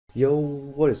Yo,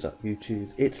 what is up YouTube?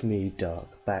 It's me,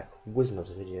 Dark, back with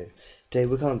another video. Today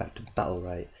we're coming back to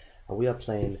Battlerite, and we are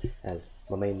playing as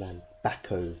my main man,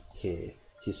 Bakko here.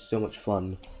 He's so much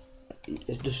fun.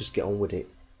 Let's just get on with it.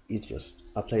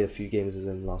 I played a few games with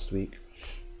him last week.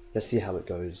 Let's see how it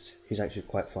goes. He's actually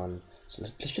quite fun. So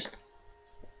let's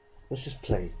just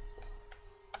play.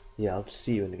 Yeah, I'll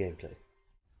see you in the gameplay.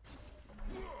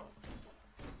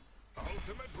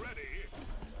 Ultimate ready.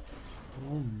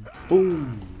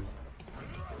 Boom!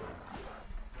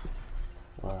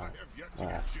 I have yet to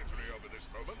get jittery over this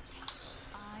moment.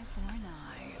 Eye for an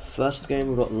eye. First game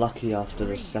we got lucky after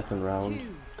the second round.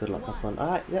 Good luck, have fun.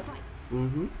 Alright, yep.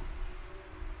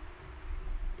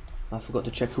 I forgot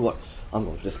to check who I'm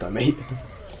going for this guy, mate.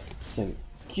 Thank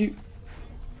you.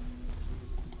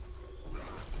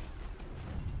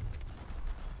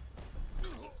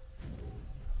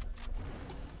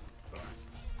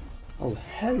 Oh,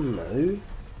 hello.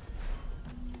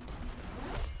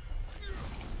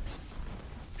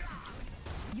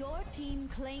 Your team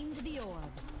claimed the orb.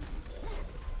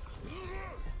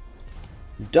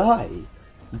 Die!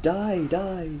 Die,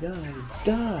 die, die,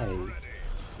 die!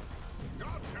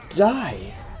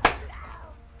 Die!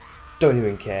 Don't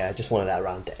even care, I just wanted that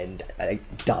round to end.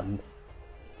 Done.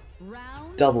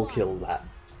 Round Double one. kill that.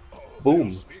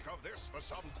 Boom! Speak of this for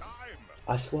some time.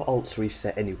 I swear ults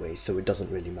reset anyway, so it doesn't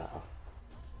really matter.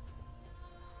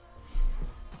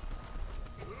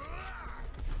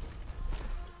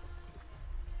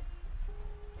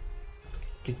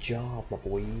 Good job, my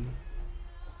boy.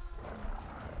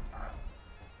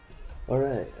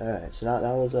 Alright, so that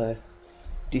was a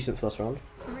decent first round.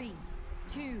 3,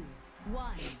 2,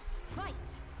 1, fight!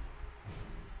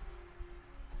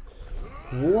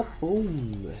 Whoop,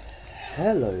 boom!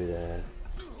 Hello there.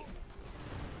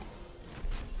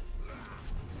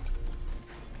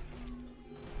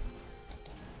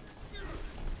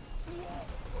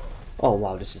 Oh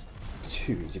wow, this is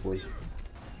too easy, boy.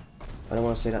 I don't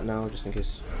want to say that now, just in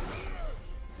case.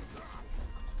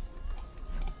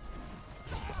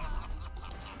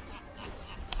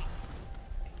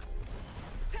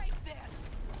 Take this!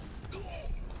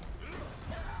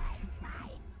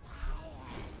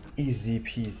 Easy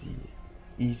peasy.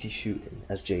 Easy shooting,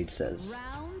 as Jade says.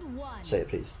 Round 1. Say it,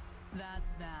 please. That's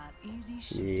that. Easy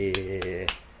shit. Yeah.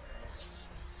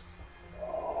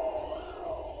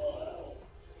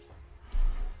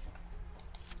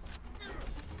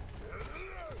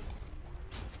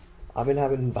 I've been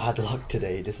having bad luck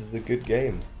today. This is a good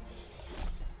game.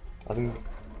 I've been...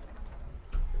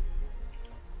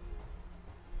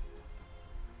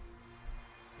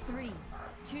 Three,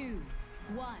 two,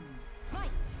 one, fight!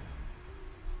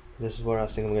 This is where I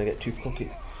think I'm gonna get too cocky.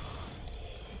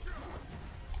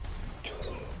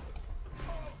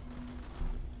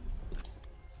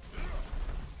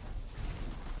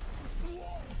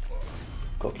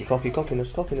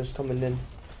 Cockiness coming in.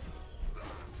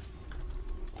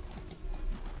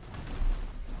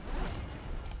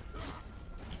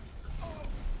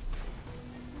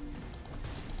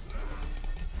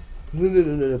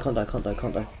 No, can't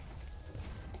die.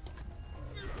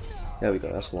 There we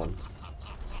go, that's one.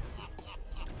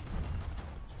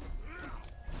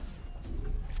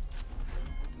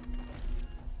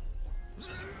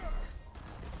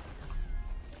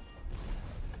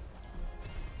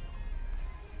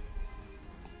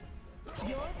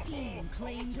 Your team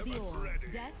claimed the orb.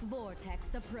 Death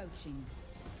vortex approaching.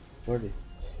 Ready?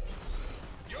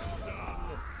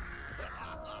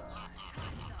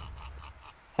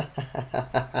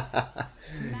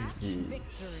 Match Yes.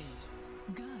 victory.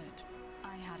 Good.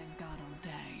 I hadn't got all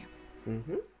day.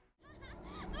 Mm-hmm.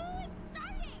 Oh, it's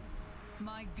starting!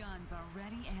 My guns are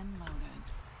ready and loaded.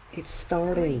 It's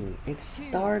starting. It's Two,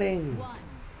 starting. one,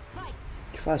 fight!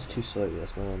 He fires too slowly,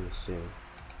 that's what I'm assuming.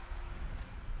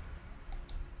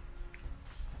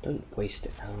 Don't waste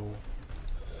it now.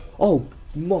 Oh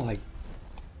my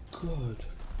god.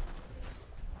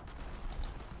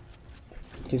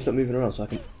 Can you stop moving around so I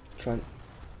can try and...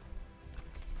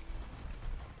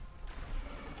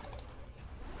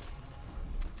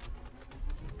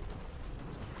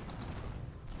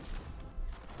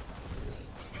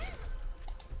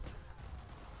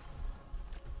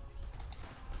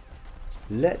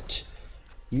 Let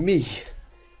me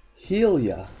heal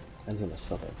ya. I'm gonna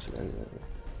sub actually.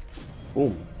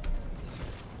 Boom.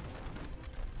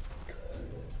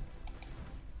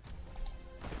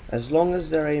 As long as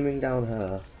they're aiming down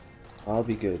her, I'll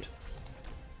be good.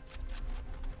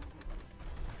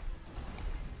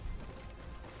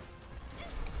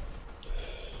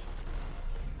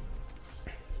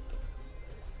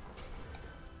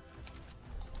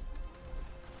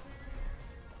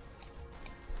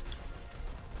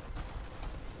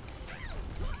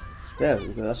 There we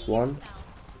go, that's one.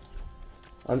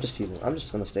 I'm just healing. I'm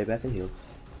just gonna stay back and heal.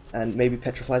 And maybe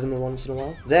petrify them once in a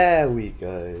while. There we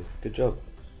go. Good job.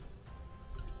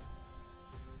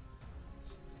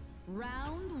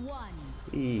 Round one.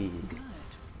 Good.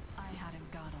 I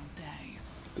hadn't got all day.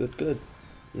 Good, good.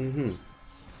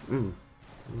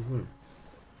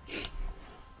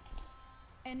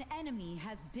 An enemy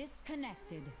has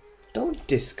disconnected. Don't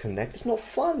disconnect. It's not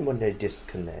fun when they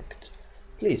disconnect.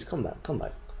 Please, come back, come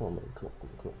back. Come on, man. Come on, come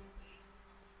on, come on.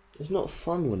 It's not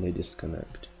fun when they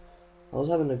disconnect. I was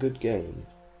having a good game.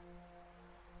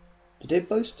 Did they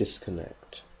both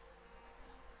disconnect?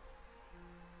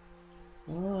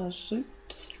 Ah, so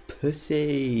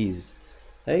pussies.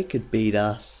 They could beat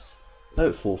us.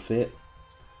 Don't forfeit.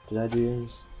 Did I do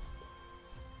this?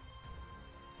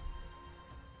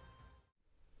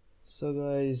 So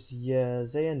guys, yeah,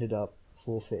 they ended up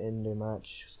forfeiting the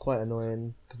match. It's quite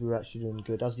annoying because we were actually doing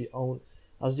good. That was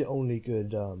the only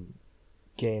good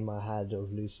game I had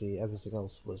of Lucie. Everything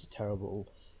else was terrible,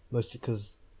 mostly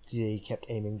because they kept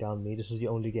aiming down me. This was the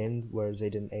only game where they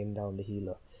didn't aim down the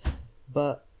healer.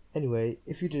 But anyway,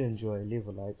 if you did enjoy, leave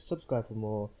a like, subscribe for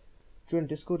more, join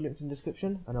Discord, links in the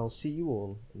description, and I'll see you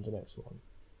all in the next one.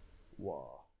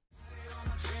 Wow.